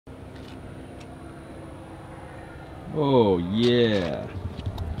Oh yeah.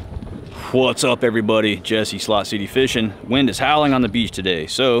 What's up everybody? Jesse, Slot City Fishing. Wind is howling on the beach today,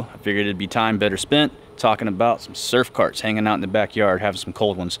 so I figured it'd be time better spent talking about some surf carts hanging out in the backyard, having some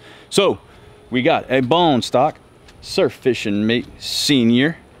cold ones. So we got a bone stock Surf Fishing Mate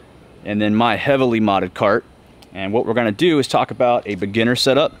Senior, and then my heavily modded cart. And what we're gonna do is talk about a beginner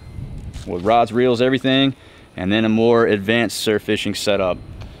setup with rods, reels, everything, and then a more advanced surf fishing setup.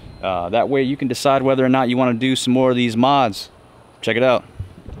 That way you can decide whether or not you want to do some more of these mods. Check it out.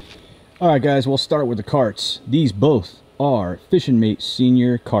 All right guys, we'll start with the carts. These both are Fishing Mate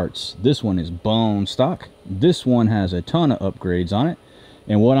Senior carts. This one is bone stock. This one has a ton of upgrades on it.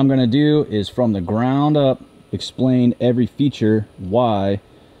 And what I'm gonna do is from the ground up explain every feature why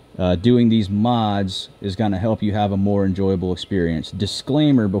doing these mods is gonna help you have a more enjoyable experience.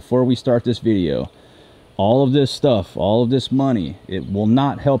 Disclaimer before we start this video. All of this stuff, all of this money, it will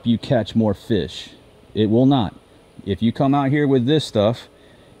not help you catch more fish. It will not. If you come out here with this stuff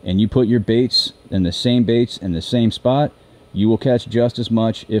and you put your baits in the same spot, you will catch just as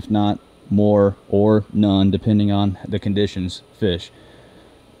much, if not more or none, depending on the conditions, fish.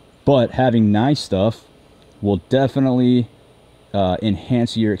 But having nice stuff will definitely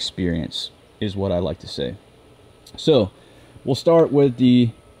enhance your experience, is what I like to say. So we'll start with the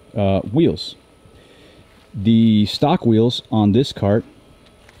wheels. The stock wheels on this cart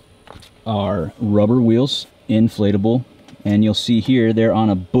are rubber wheels, inflatable, and you'll see here they're on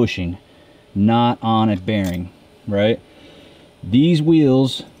a bushing, not on a bearing, right? These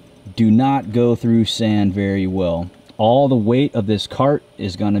wheels do not go through sand very well. All the weight of this cart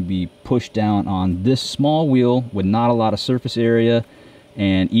is going to be pushed down on this small wheel with not a lot of surface area,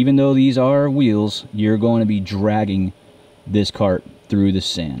 and even though these are wheels, you're going to be dragging this cart through the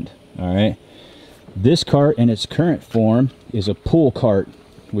sand. All right. This cart in its current form is a pull cart,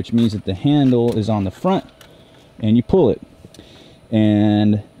 which means that the handle is on the front and you pull it.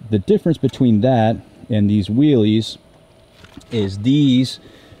 And the difference between that and these wheelies is these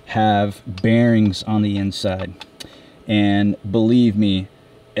have bearings on the inside. And believe me,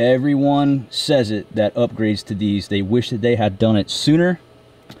 everyone says it that upgrades to these. They wish that they had done it sooner.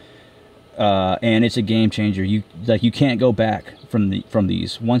 And it's a game changer. You can't go back from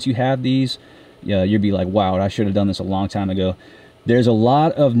these. Once you have these, yeah, you'll be like, wow, I should have done this a long time ago. There's a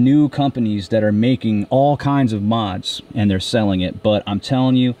lot of new companies that are making all kinds of mods and they're selling it, but I'm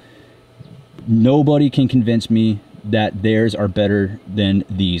telling you, nobody can convince me that theirs are better than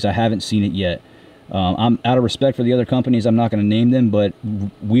these. I haven't seen it yet. I'm out of respect for the other companies, I'm not going to name them, but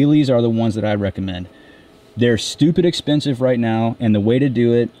wheelies are the ones that I recommend. They're stupid expensive right now, and the way to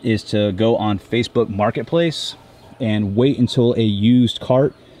do it is to go on Facebook Marketplace and wait until a used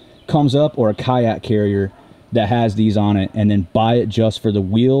cart comes up, or a kayak carrier that has these on it, and then buy it just for the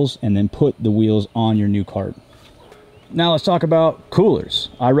wheels and then put the wheels on your new cart. Now let's talk about coolers.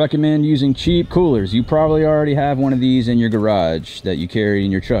 I recommend using cheap coolers. You probably already have one of these in your garage that you carry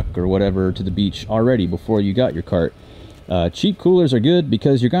in your truck or whatever to the beach already before you got your cart. Cheap coolers are good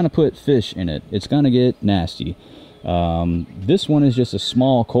because you're going to put fish in it. It's going to get nasty. This one is just a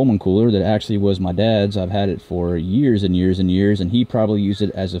small Coleman cooler that actually was my dad's. I've had it for years and years and years, and he probably used it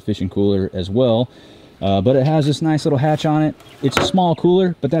as a fishing cooler as well. But it has this nice little hatch on it. It's a small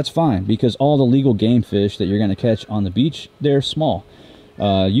cooler, but that's fine because all the legal game fish that you're going to catch on the beach, they're small.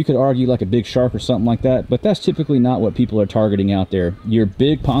 You could argue like a big shark or something like that, but that's typically not what people are targeting out there. Your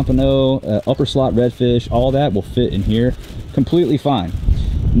big pompano, upper slot redfish, all that will fit in here completely fine.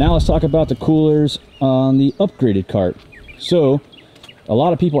 Now let's talk about the coolers on the upgraded cart. So a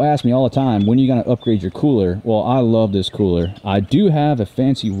lot of people ask me all the time, when are you going to upgrade your cooler? Well, I love this cooler. I do have a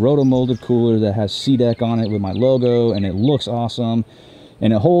fancy roto-molded cooler that has SeaDeck on it with my logo, and it looks awesome.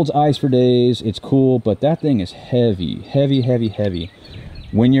 And it holds ice for days. It's cool, but that thing is heavy, heavy, heavy, heavy.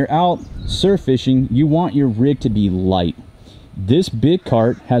 When you're out surf fishing, you want your rig to be light. This big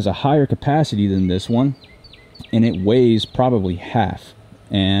cart has a higher capacity than this one, and it weighs probably half.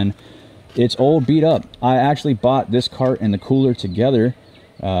 And it's old, beat up. I actually bought this cart and the cooler together,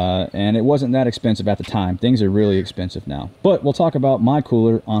 and it wasn't that expensive at the time. Things are really expensive now. But we'll talk about my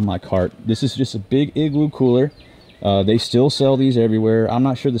cooler on my cart. This is just a big igloo cooler. They still sell these everywhere. I'm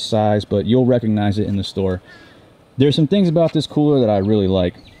not sure the size, but you'll recognize it in the store. There's some things about this cooler that I really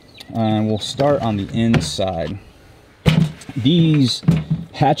like. We'll start on the inside. These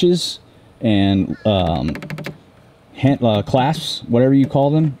hatches and clasps, whatever you call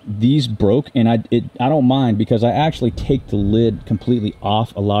them, these broke, and I don't mind because I actually take the lid completely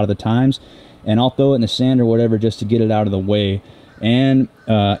off a lot of the times, and I'll throw it in the sand or whatever just to get it out of the way. And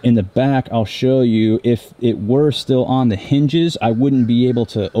in the back, I'll show you, if it were still on the hinges, I wouldn't be able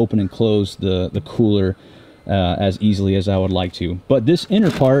to open and close the cooler as easily as I would like to. But this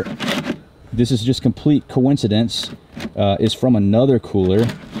inner part, this is just complete coincidence, is from another cooler,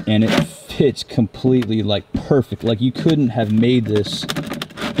 and it fits completely like perfect. Like you couldn't have made this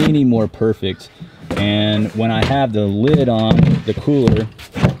any more perfect. And when I have the lid on the cooler,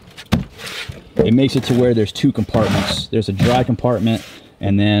 it makes it to where there's two compartments. There's a dry compartment,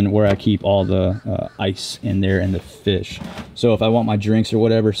 and then where I keep all the ice in there and the fish. So if I want my drinks or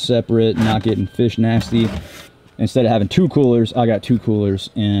whatever separate, not getting fish nasty, instead of having two coolers, I got two coolers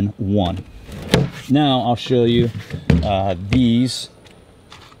in one. Now I'll show you these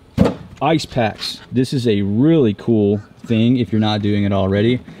ice packs. This is a really cool thing if you're not doing it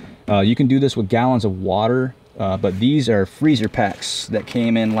already. You can do this with gallons of water, but these are freezer packs that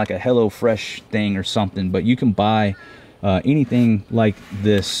came in like a HelloFresh thing or something. But you can buy anything like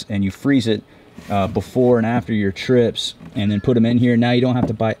this, and you freeze it before and after your trips, and then put them in here. Now you don't have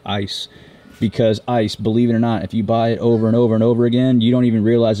to buy ice, because ice, believe it or not, if you buy it over and over and over again, you don't even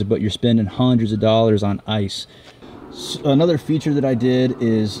realize it, but you're spending hundreds of dollars on ice. Another feature that I did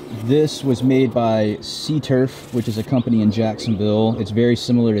is this was made by Sea Turf, which is a company in Jacksonville. It's very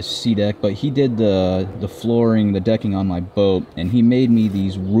similar to Sea Deck, but he did the flooring, the decking on my boat, and he made me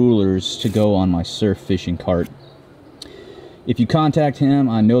these rulers to go on my surf fishing cart. If you contact him,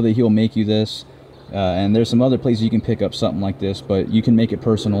 I know that he'll make you this. And there's some other places you can pick up something like this, but you can make it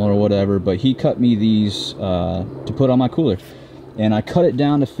personal or whatever. But he cut me these to put on my cooler. And I cut it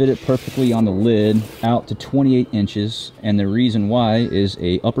down to fit it perfectly on the lid out to 28 inches. And the reason why is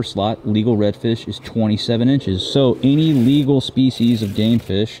a upper slot legal redfish is 27 inches. So any legal species of game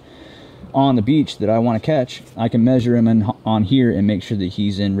fish on the beach that I want to catch, I can measure him on here and make sure that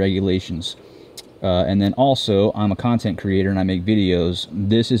he's in regulations. And then also, I'm a content creator and I make videos.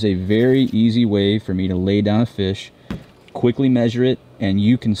 This is a very easy way for me to lay down a fish, quickly measure it, and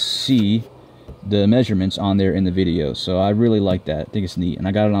you can see the measurements on there in the video. So I really like that. I think it's neat. And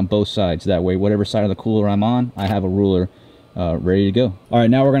I got it on both sides. That way, whatever side of the cooler I'm on, I have a ruler ready to go. All right,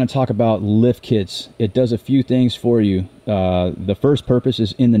 now we're going to talk about lift kits. It does a few things for you. The first purpose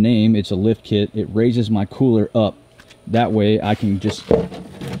is in the name. It's a lift kit. It raises my cooler up. That way, I can just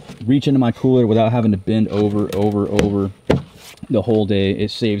reach into my cooler without having to bend over the whole day.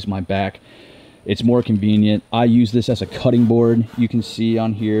 It saves my back. It's more convenient. I use this as a cutting board. You can see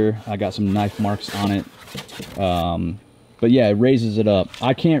on here I got some knife marks on it. But yeah, it raises it up.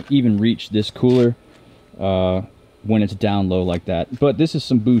 I can't even reach this cooler when it's down low like that. But this is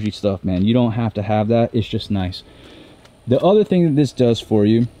some bougie stuff, man. You don't have to have that. It's just nice. The other thing that this does for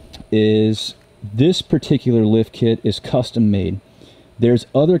you is this particular lift kit is custom made. There's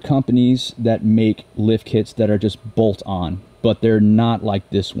other companies that make lift kits that are just bolt on, but they're not like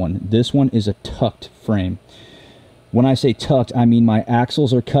this one. This one is a tucked frame. When I say tucked, I mean my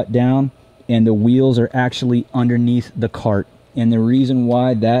axles are cut down and the wheels are actually underneath the cart. And the reason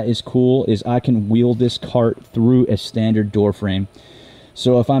why that is cool is I can wheel this cart through a standard door frame.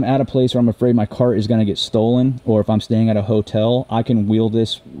 So if I'm at a place where I'm afraid my cart is going to get stolen, or if I'm staying at a hotel, I can wheel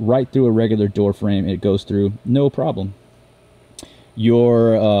this right through a regular door frame. It goes through, no problem.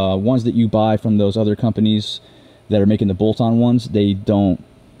 Your ones that you buy from those other companies that are making the bolt-on ones, they don't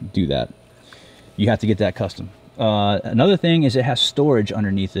do that. You have to get that custom. Another thing is it has storage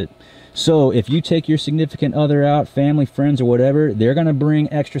underneath it. So if you take your significant other out, family, friends, or whatever, they're going to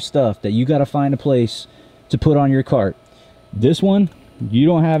bring extra stuff that you got to find a place to put on your cart. This one, you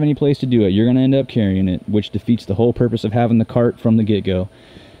don't have any place to do it. You're going to end up carrying it, which defeats the whole purpose of having the cart from the get-go.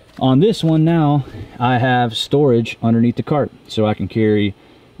 On this one now, I have storage underneath the cart, so I can carry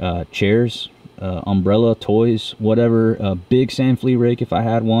chairs, umbrella, toys, whatever, a big sand flea rake if I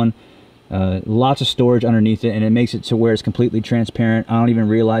had one. Lots of storage underneath it, and it makes it to where it's completely transparent. I don't even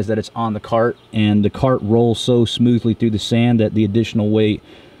realize that it's on the cart, and the cart rolls so smoothly through the sand that the additional weight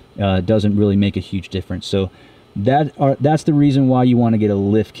doesn't really make a huge difference. So that's the reason why you want to get a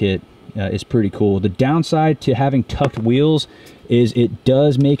lift kit. It's pretty cool. The downside to having tucked wheels is it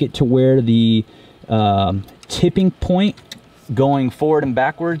does make it to where the tipping point going forward and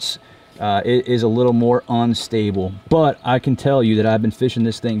backwards it is a little more unstable. But I can tell you that I've been fishing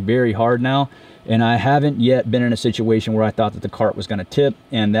this thing very hard now, and I haven't yet been in a situation where I thought that the cart was going to tip,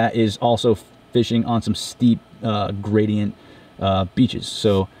 and that is also fishing on some steep gradient beaches.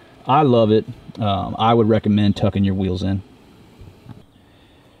 So I love it. I would recommend tucking your wheels in.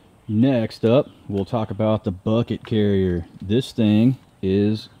 Next up, we'll talk about the bucket carrier. This thing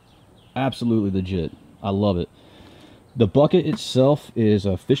is absolutely legit. I love it. The bucket itself is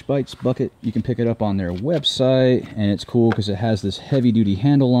a Fish Bites bucket. You can pick it up on their website, and it's cool because it has this heavy duty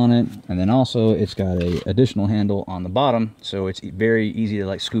handle on it, and then also it's got a additional handle on the bottom, so it's very easy to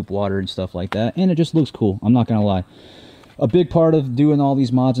like scoop water and stuff like that, and it just looks cool. I'm not gonna lie. A big part of doing all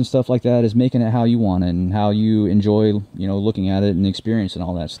these mods and stuff like that is making it how you want it and how you enjoy, you know, looking at it and experiencing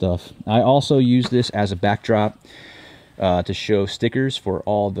all that stuff. I also use this as a backdrop to show stickers for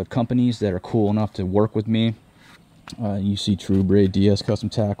all the companies that are cool enough to work with me. You see True Braid, DS Custom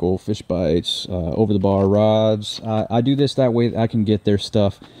Tackle, Fish Bites, Over the Bar Rods. I do this that way that I can get their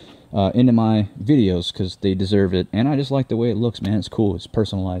stuff into my videos because they deserve it, and I just like the way it looks, man. It's cool, it's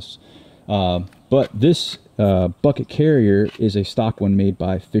personalized. But this bucket carrier is a stock one made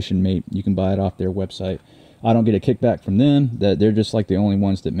by Fish and Mate. You can buy it off their website. I don't get a kickback from them, that they're just like the only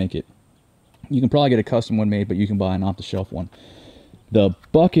ones that make it. You can probably get a custom one made, but you can buy an off-the-shelf one. The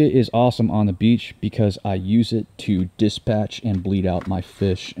bucket is awesome on the beach because I use it to dispatch and bleed out my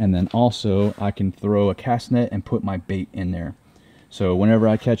fish, and then also I can throw a cast net and put my bait in there. So whenever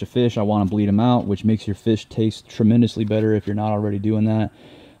I catch a fish, I want to bleed them out, which makes your fish taste tremendously better if you're not already doing that.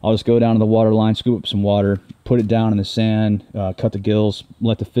 I'll just go down to the water line, scoop up some water, put it down in the sand, cut the gills,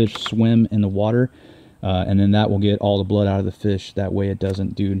 let the fish swim in the water, and then that will get all the blood out of the fish. That way it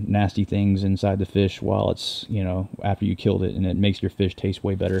doesn't do nasty things inside the fish while it's, you know, after you killed it, and it makes your fish taste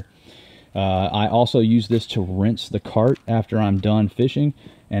way better. I also use this to rinse the cart after I'm done fishing,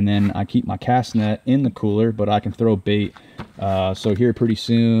 and then I keep my cast net in the cooler, but I can throw bait. So here pretty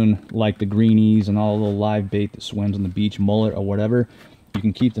soon, like the greenies and all the little live bait that swims on the beach, mullet or whatever, you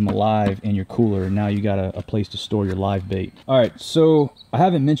can keep them alive in your cooler, and now you got a place to store your live bait. All right, so I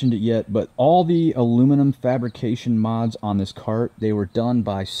haven't mentioned it yet, but all the aluminum fabrication mods on this cart, they were done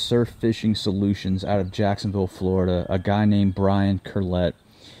by Surf Fishing Solutions out of Jacksonville, Florida, a guy named Brian Curlett.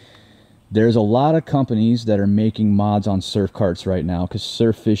 There's a lot of companies that are making mods on surf carts right now because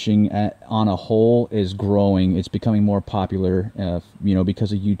surf fishing on a whole is growing. It's becoming more popular, you know,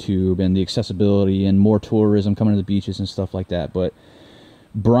 because of YouTube and the accessibility and more tourism coming to the beaches and stuff like that. But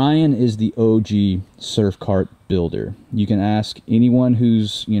Brian is the OG surf cart builder. You can ask anyone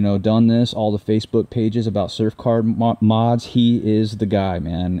who's, you know, done this, all the Facebook pages about surf cart mods. He is the guy,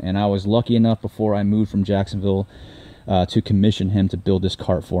 man. And I was lucky enough before I moved from Jacksonville to commission him to build this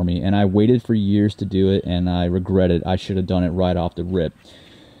cart for me. And I waited for years to do it, and I regret it. I should have done it right off the rip.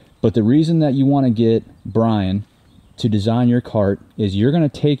 But the reason that you want to get Brian to design your cart is you're going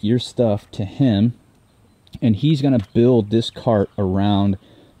to take your stuff to him, and he's going to build this cart around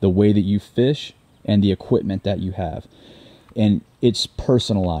the way that you fish and the equipment that you have. And it's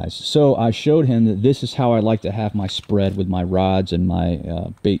personalized. So I showed him that this is how I like to have my spread with my rods and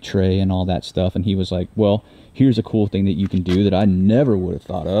my bait tray and all that stuff. And he was like, well, here's a cool thing that you can do that I never would have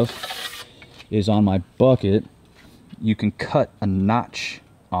thought of, is on my bucket, you can cut a notch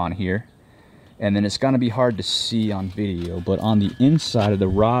on here. And then it's going to be hard to see on video, but on the inside of the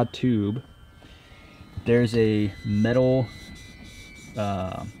rod tube, there's a metal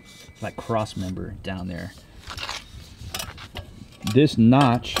like cross member down there. This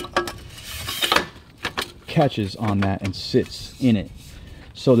notch catches on that and sits in it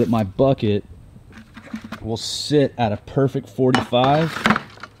so that my bucket will sit at a perfect 45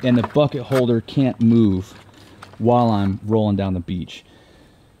 and the bucket holder can't move while I'm rolling down the beach.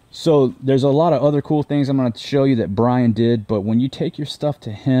 So there's a lot of other cool things I'm going to show you that Brian did, but when you take your stuff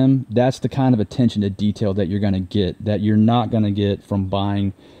to him, that's the kind of attention to detail that you're going to get, that you're not going to get from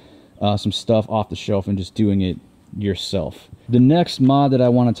buying some stuff off the shelf and just doing it yourself. The next mod that I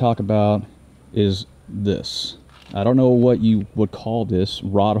want to talk about is this. I don't know what you would call this,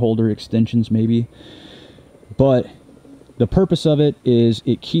 rod holder extensions maybe, but the purpose of it is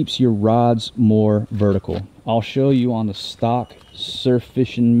it keeps your rods more vertical. I'll show you on the stock Surf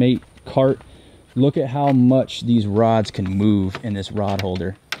Fishing Mate cart. Look at how much these rods can move in this rod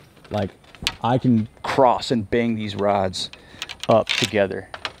holder. Like, I can cross and bang these rods up together,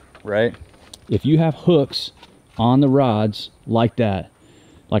 right? If you have hooks on the rods like that,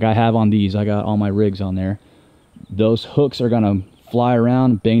 like I have on these, I got all my rigs on there, those hooks are gonna fly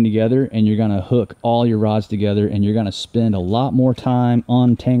around, bang together, and you're gonna hook all your rods together, and you're gonna spend a lot more time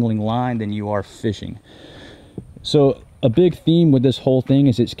untangling line than you are fishing. So a big theme with this whole thing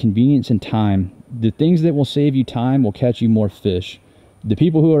is its convenience and time. The things that will save you time will catch you more fish. The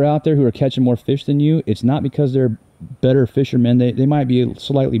people who are out there who are catching more fish than you, it's not because they're better fishermen. They might be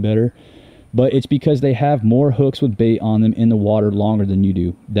slightly better, but it's because they have more hooks with bait on them in the water longer than you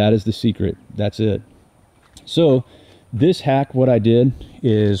do. That is the secret. That's it. So this hack, what I did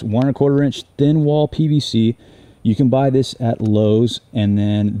is 1 1/4 inch thin wall PVC, You can buy this at Lowe's, and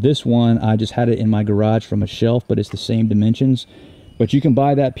then this one, I just had it in my garage from a shelf, but it's the same dimensions. But you can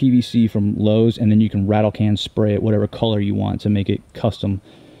buy that PVC from Lowe's, and then you can rattle can spray it whatever color you want to make it custom.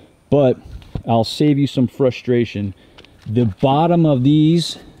 But I'll save you some frustration. The bottom of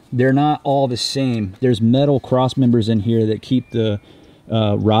these, they're not all the same. There's metal cross members in here that keep the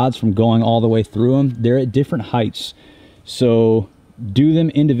rods from going all the way through them. They're at different heights, so do them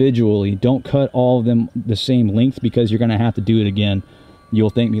individually. Don't cut all of them the same length, because you're going to have to do it again.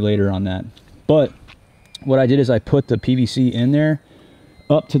 You'll thank me later on that. But what I did is I put the PVC in there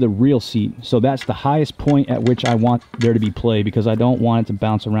up to the reel seat, so that's the highest point at which I want there to be play, because I don't want it to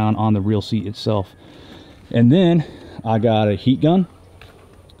bounce around on the reel seat itself. And then I got a heat gun,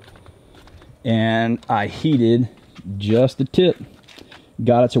 and I heated just the tip,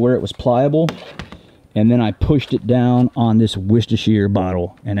 got it to where it was pliable, and then I pushed it down on this Worcestershire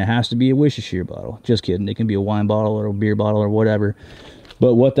bottle. And it has to be a Worcestershire bottle. Just kidding. It can be a wine bottle or a beer bottle or whatever.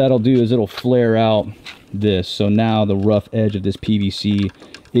 But what that'll do is it'll flare out this. So now the rough edge of this PVC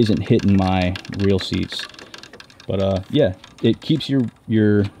isn't hitting my reel seats. But yeah, it keeps your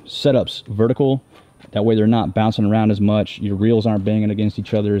setups vertical. That way they're not bouncing around as much. Your reels aren't banging against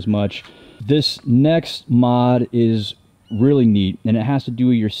each other as much. This next mod is really neat, and it has to do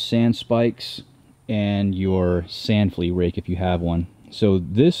with your sand spikes and your sand flea rake if you have one. So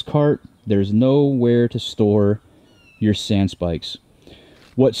this cart, there's nowhere to store your sand spikes.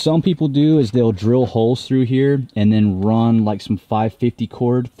 What some people do is they'll drill holes through here and then run like some 550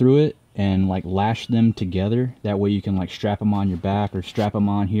 cord through it and like lash them together. That way you can like strap them on your back or strap them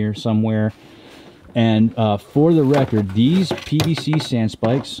on here somewhere. And for the record, these PVC sand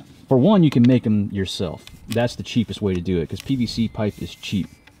spikes, for one, you can make them yourself. That's the cheapest way to do it, because PVC pipe is cheap.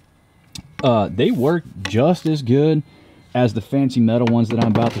 They work just as good as the fancy metal ones that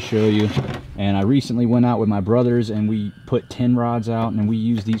I'm about to show you. And I recently went out with my brothers and we put 10 rods out, and we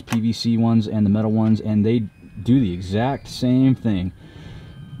used these PVC ones and the metal ones, and they do the exact same thing.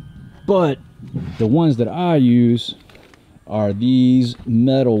 But the ones that I use are these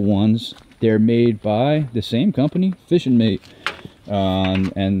metal ones. They're made by the same company, Fishing Mate.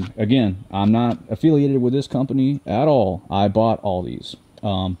 And again, I'm not affiliated with this company at all. I bought all these.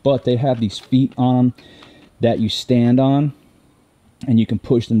 But they have these feet on them that you stand on, and you can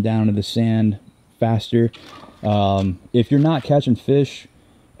push them down into the sand faster. If you're not catching fish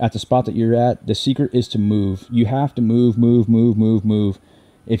at the spot that you're at, the secret is to move. You have to move, move, move, move, move.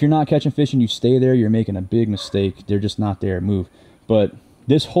 If you're not catching fish and you stay there, you're making a big mistake. They're just not there. Move. But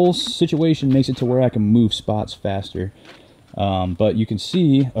this whole situation makes it to where I can move spots faster. But you can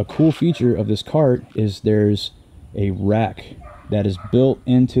see a cool feature of this cart is there's a rack that is built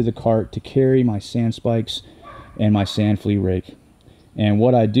into the cart to carry my sand spikes and my sand flea rake. And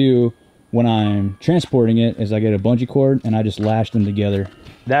what I do when I'm transporting it is I get a bungee cord and I just lash them together.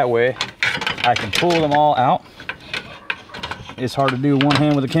 That way I can pull them all out. It's hard to do one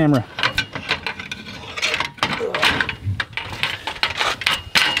hand with a camera.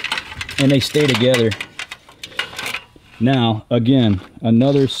 And they stay together. Now, again,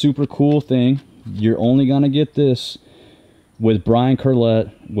 another super cool thing. You're only gonna get this with Brian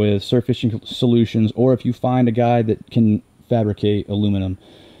Curlett with Surf Fishing Solutions, or if you find a guy that can fabricate aluminum.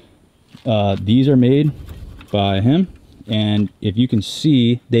 These are made by him, and if you can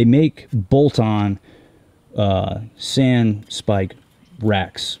see, they make bolt-on sand spike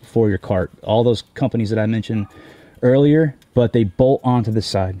racks for your cart. All those companies that I mentioned earlier, but they bolt onto the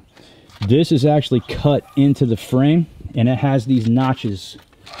side. This is actually cut into the frame, and it has these notches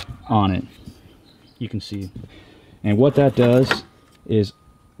on it. You can see. And what that does is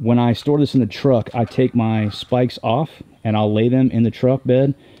when I store this in the truck, I take my spikes off and I'll lay them in the truck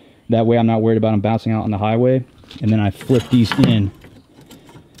bed. That way I'm not worried about them bouncing out on the highway. And then I flip these in,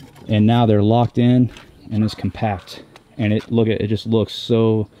 and now they're locked in and it's compact. And it just looks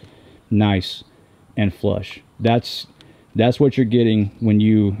so nice and flush. That's what you're getting when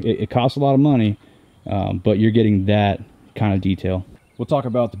you, it costs a lot of money, but you're getting that kind of detail. We'll talk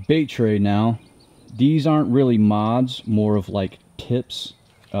about the bait tray now. These aren't really mods, more of like tips.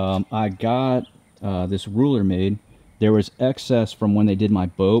 I got this ruler made. There was excess from when they did my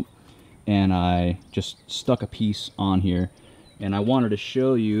boat, and I just stuck a piece on here. And I wanted to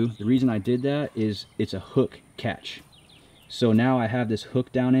show you, the reason I did that is it's a hook catch. So now I have this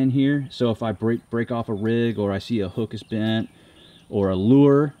hook down in here. So if I break off a rig, or I see a hook is bent, or a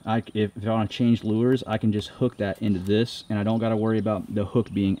lure, if I want to change lures, I can just hook that into this, and I don't got to worry about the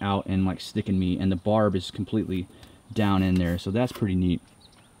hook being out and like sticking me, and the barb is completely down in there. So that's pretty neat.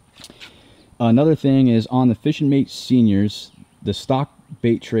 Another thing is on the Fishing Mate Seniors, the stock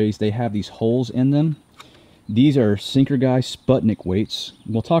bait trays, they have these holes in them. These are Sinker Guy Sputnik weights.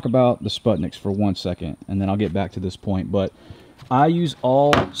 We'll talk about the Sputniks for 1 second, and then I'll get back to this point. But I use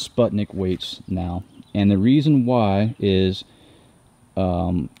all Sputnik weights now, and the reason why is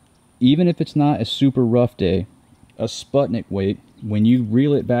even if it's not a super rough day, a Sputnik weight, when you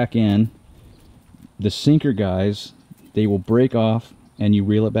reel it back in, the Sinker Guys, they will break off and you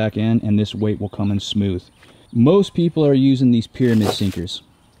reel it back in, and this weight will come in smooth. Most people are using these pyramid sinkers,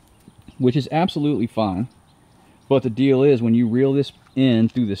 which is absolutely fine. But the deal is, when you reel this in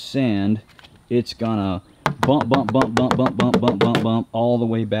through the sand, it's gonna bump, bump, bump, bump, bump, bump, bump, bump, bump all the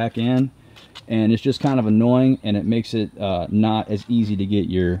way back in. And it's just kind of annoying, and it makes it not as easy to get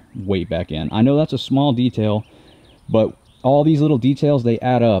your weight back in. I know that's a small detail, but all these little details, they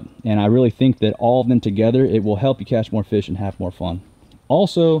add up. And I really think that all of them together, it will help you catch more fish and have more fun.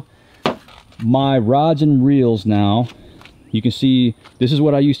 Also, my rods and reels now, you can see this is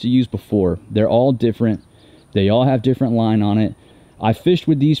what I used to use before. They're all different. They all have different line on it. I fished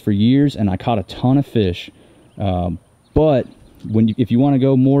with these for years and I caught a ton of fish. But if you want to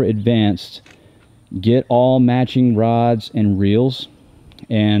go more advanced, get all matching rods and reels.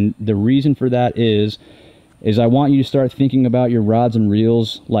 And the reason for that is I want you to start thinking about your rods and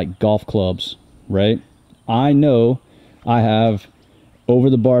reels like golf clubs, right? I know I have over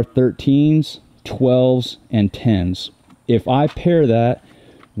the bar 13s, 12s, and 10s. If I pair that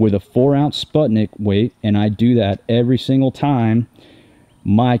with a 4-ounce Sputnik weight, and I do that every single time,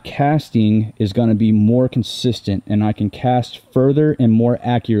 my casting is going to be more consistent, and I can cast further and more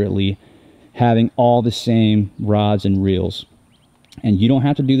accurately having all the same rods and reels. And you don't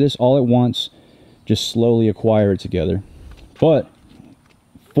have to do this all at once, just slowly acquire it together. But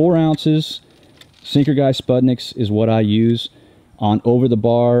 4 ounces Sinker Guy Sputniks is what I use on over the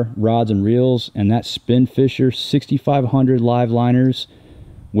bar rods and reels, and that Spin Fisher 6500 live liners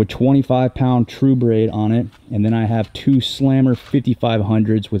with 25-pound true braid on it. And then I have 2 Slammer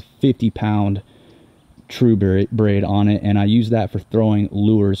 5500s with 50-pound true braid on it, and I use that for throwing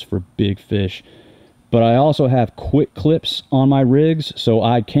lures for big fish. But I also have quick clips on my rigs, so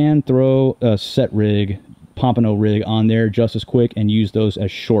I can throw a set rig, pompano rig on there just as quick and use those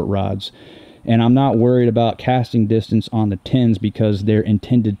as short rods. And I'm not worried about casting distance on the 10s because they're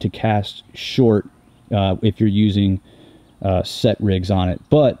intended to cast short if you're using set rigs on it.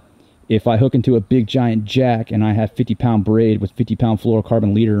 But if I hook into a big giant jack and I have 50-pound braid with 50-pound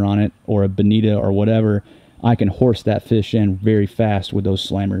fluorocarbon leader on it, or a bonita or whatever, I can horse that fish in very fast with those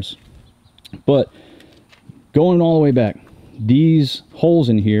slammers. But going all the way back, these holes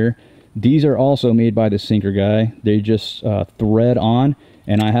in here, these are also made by the Sinker Guy. They just thread on,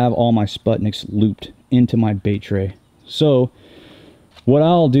 and I have all my Sputniks looped into my bait tray. So what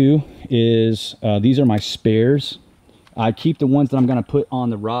I'll do is, these are my spares. I keep the ones that I'm going to put on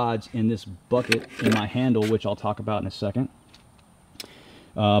the rods in this bucket in my handle, which I'll talk about in a second.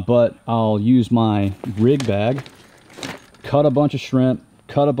 But I'll use my rig bag, cut a bunch of shrimp,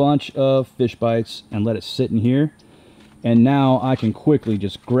 cut a bunch of fish bites, and let it sit in here. And now I can quickly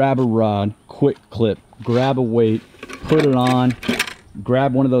just grab a rod, quick clip, grab a weight, put it on,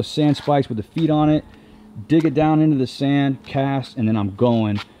 grab one of those sand spikes with the feet on it, dig it down into the sand, cast, and then I'm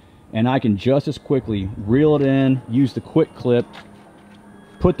going. And I can just as quickly reel it in, use the quick clip,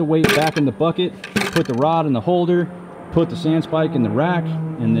 put the weight back in the bucket, put the rod in the holder, put the sand spike in the rack,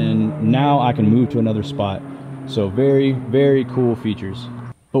 and then now I can move to another spot. So very, very cool features.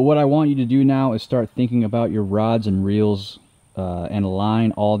 But what I want you to do now is start thinking about your rods and reels and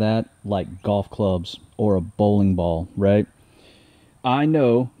align all that like golf clubs or a bowling ball, right? I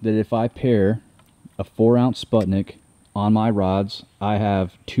know that if I pair a 4-ounce Sputnik on my rods, I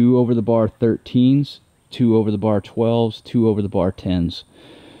have 2 over the bar 13s, 2 over the bar 12s, 2 over the bar 10s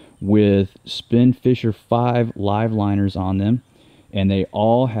with Spin Fisher 5 live liners on them, and they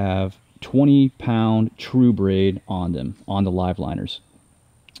all have 20-pound true braid on them, on the live liners.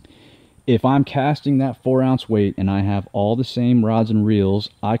 If I'm casting that 4-ounce weight and I have all the same rods and reels,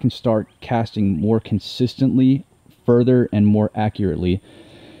 I can start casting more consistently, further, and more accurately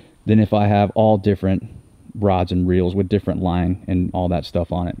than if I have all different rods and reels with different line and all that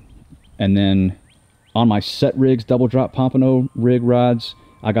stuff on it. And then on my set rigs, double drop pompano rig rods,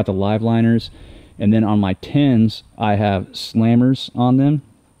 I got the live liners. And then on my 10s, I have slammers on them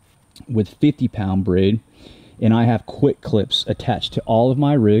with 50-pound braid, and I have quick clips attached to all of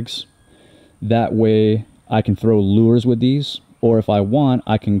my rigs. That way I can throw lures with these, or if I want,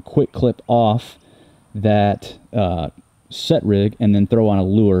 I can quick clip off that set rig and then throw on a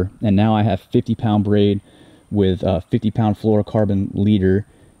lure. And now I have 50-pound braid with a 50-pound fluorocarbon leader.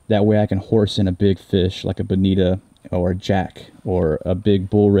 That way I can horse in a big fish like a bonita or a jack or a big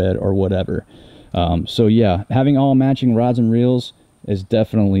bull red or whatever. So yeah, having all matching rods and reels is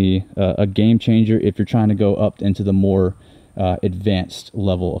definitely a game changer if you're trying to go up into the more advanced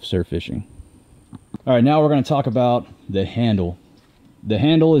level of surf fishing. All right, now we're going to talk about the handle. The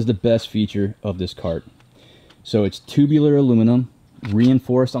handle is the best feature of this cart. So it's tubular aluminum,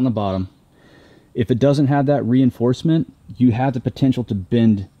 reinforced on the bottom. If it doesn't have that reinforcement, you have the potential to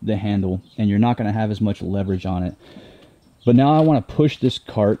bend the handle and you're not going to have as much leverage on it. But now I want to push this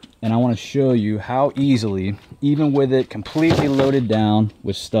cart and I want to show you how easily, even with it completely loaded down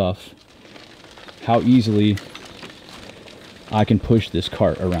with stuff, how easily I can push this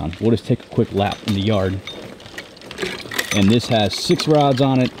cart around. We'll just take a quick lap in the yard. And this has 6 rods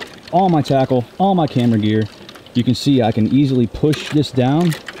on it, all my tackle, all my camera gear. You can see I can easily push this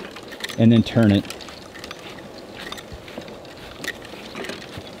down and then turn it.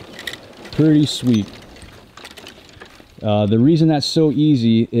 Pretty sweet. The reason that's so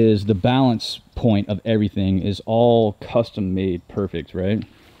easy is the balance point of everything is all custom made perfect, right?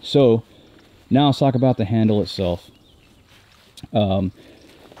 So now let's talk about the handle itself.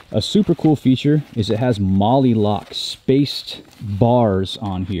 A super cool feature is it has molly lock spaced bars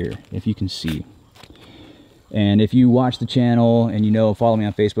on here, if you can see. And if you watch the channel and you know, follow me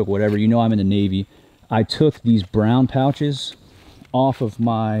on Facebook, whatever, you know I'm in the Navy. I took these brown pouches off of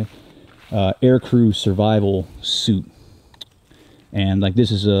my aircrew survival suit. And like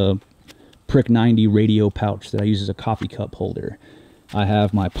this is a Prick 90 radio pouch that I use as a coffee cup holder. I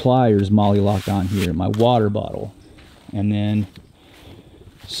have my pliers molly locked on here, my water bottle, and then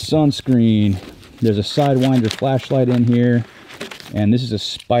sunscreen. There's a Sidewinder flashlight in here, and this is a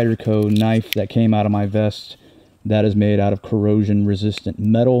Spyderco knife that came out of my vest that is made out of corrosion resistant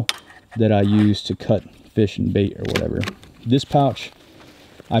metal that I use to cut fish and bait or whatever. This pouch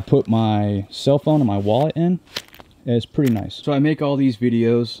I put my cell phone and my wallet in. It's pretty nice. So I make all these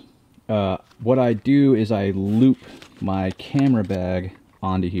videos. What I do is I loop my camera bag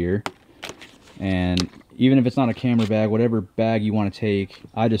onto here, and even if it's not a camera bag, whatever bag you want to take,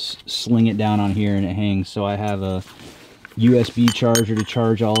 I just sling it down on here and it hangs. So I have a USB charger to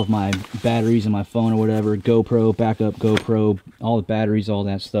charge all of my batteries in my phone or whatever, GoPro, backup GoPro, all the batteries, all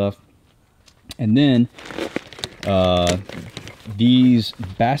that stuff. And then these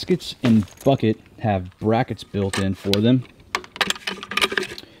baskets and bucket have brackets built in for them.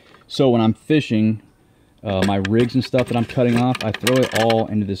 So when I'm fishing, my rigs and stuff that I'm cutting off, I throw it all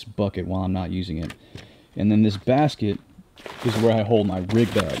into this bucket while I'm not using it. And then this basket is where I hold my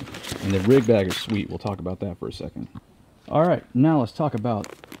rig bag. And the rig bag is sweet. We'll talk about that for a second. All right, now let's talk about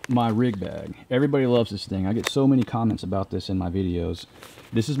my rig bag. Everybody loves this thing. I get so many comments about this in my videos.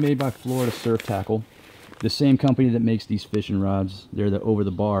 This is made by Florida Surf Tackle, the same company that makes these fishing rods. They're the over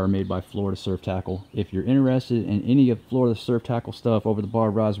the bar made by Florida Surf Tackle. If you're interested in any of Florida Surf Tackle stuff, over the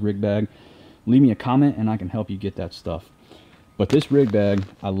bar rods, rig bag, leave me a comment and I can help you get that stuff. But this rig bag,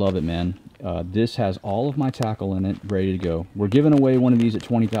 I love it, man. This has all of my tackle in it, ready to go. We're giving away one of these at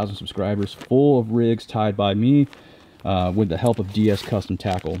 20,000 subscribers, full of rigs tied by me, with the help of DS Custom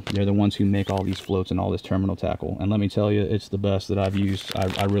Tackle. They're the ones who make all these floats and all this terminal tackle. And let me tell you, it's the best that I've used.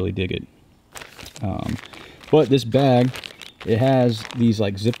 I really dig it. But this bag, it has these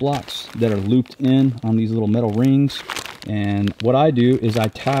like Ziplocs that are looped in on these little metal rings. And what I do is I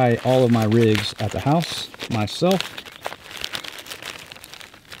tie all of my rigs at the house myself.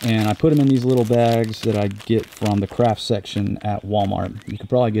 And I put them in these little bags that I get from the craft section at Walmart. You could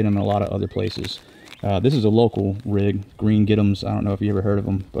probably get them in a lot of other places. This is a local rig, Green Get'ems. I don't know if you ever heard of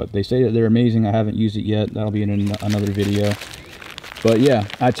them, but they say that they're amazing. I haven't used it yet. That'll be in another video. But yeah,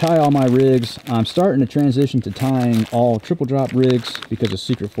 I tie all my rigs. I'm starting to transition to tying all triple drop rigs because a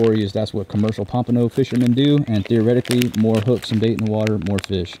secret for you is that's what commercial pompano fishermen do. And theoretically, more hooks and bait in the water, more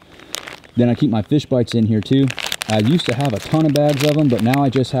fish. Then I keep my fish bites in here too. I used to have a ton of bags of them, but now I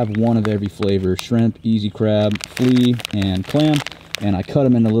just have one of every flavor: shrimp, easy crab, flea, and clam. And I cut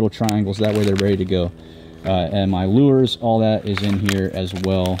them into little triangles, that way they're ready to go. And my lures, all that is in here as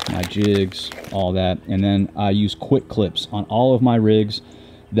well. My jigs, all that. And then I use quick clips on all of my rigs.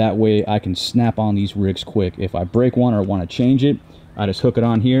 That way I can snap on these rigs quick. If I break one or want to change it, I just hook it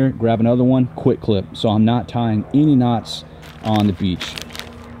on here, grab another one, quick clip. So I'm not tying any knots on the beach.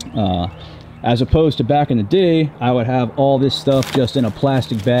 As opposed to back in the day, I would have all this stuff just in a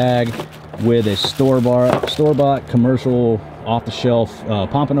plastic bag with a store-bought commercial off-the-shelf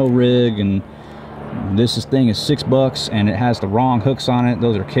pompano rig, and this thing is $6 and it has the wrong hooks on it.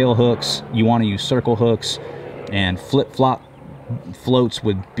 Those are Kale hooks. You want to use circle hooks and flip-flop floats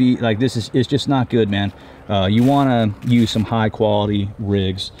with like this is, it's just not good, man. You want to use some high-quality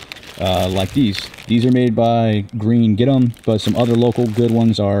rigs like these. These are made by Green Get'em, but some other local good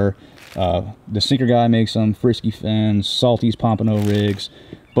ones are The Sinker Guy makes them, Frisky Fins, Salty's Pompano rigs.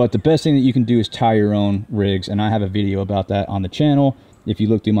 But the best thing that you can do is tie your own rigs, and I have a video about that on the channel. If you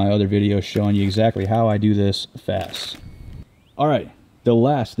look through my other videos showing you exactly how I do this fast. All right, the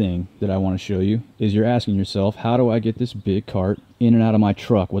last thing that I want to show you is you're asking yourself, how do I get this big cart in and out of my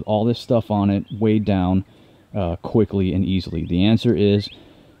truck with all this stuff on it weighed down quickly and easily? The answer is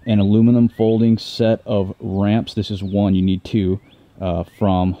an aluminum folding set of ramps. This is one, you need two.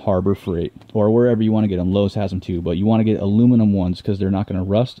 From Harbor Freight or wherever you want to get them. Lowe's has them too, but you want to get aluminum ones because they're not going to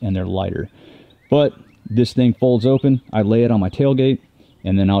rust and they're lighter. But this thing folds open. I lay it on my tailgate,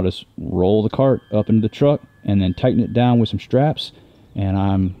 and then I'll just roll the cart up into the truck and then tighten it down with some straps, and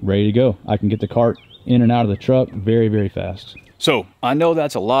I'm ready to go. I can get the cart in and out of the truck very, very fast. So I know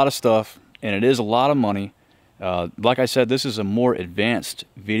that's a lot of stuff, and it is a lot of money. Like I said, this is a more advanced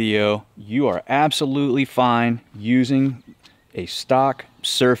video. You are absolutely fine using a stock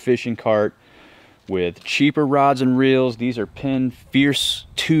surf fishing cart with cheaper rods and reels. These are Penn Fierce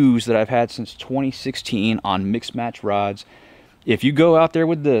 2s that I've had since 2016 on mixed match rods. If you go out there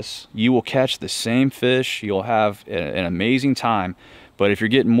with this, you will catch the same fish. You'll have an amazing time. But if you're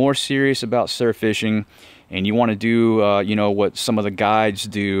getting more serious about surf fishing and you want to do you know, what some of the guides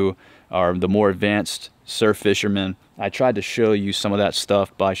do, or the more advanced surf fishermen, I tried to show you some of that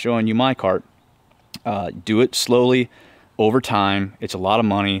stuff by showing you my cart. Do it slowly over time. It's a lot of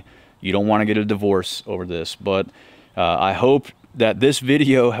money. You don't want to get a divorce over this, but I hope that this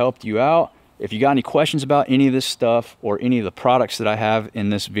video helped you out. If you got any questions about any of this stuff or any of the products that I have in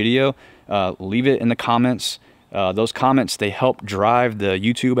this video, leave it in the comments. Those comments, they help drive the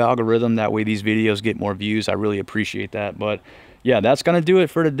YouTube algorithm. That way these videos get more views. I really appreciate that. But yeah, that's going to do it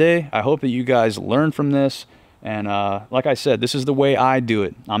for today. I hope that you guys learn from this. And like I said, this is the way I do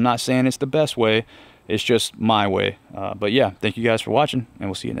it. I'm not saying it's the best way. It's just my way. But yeah, thank you guys for watching, and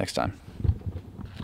we'll see you next time.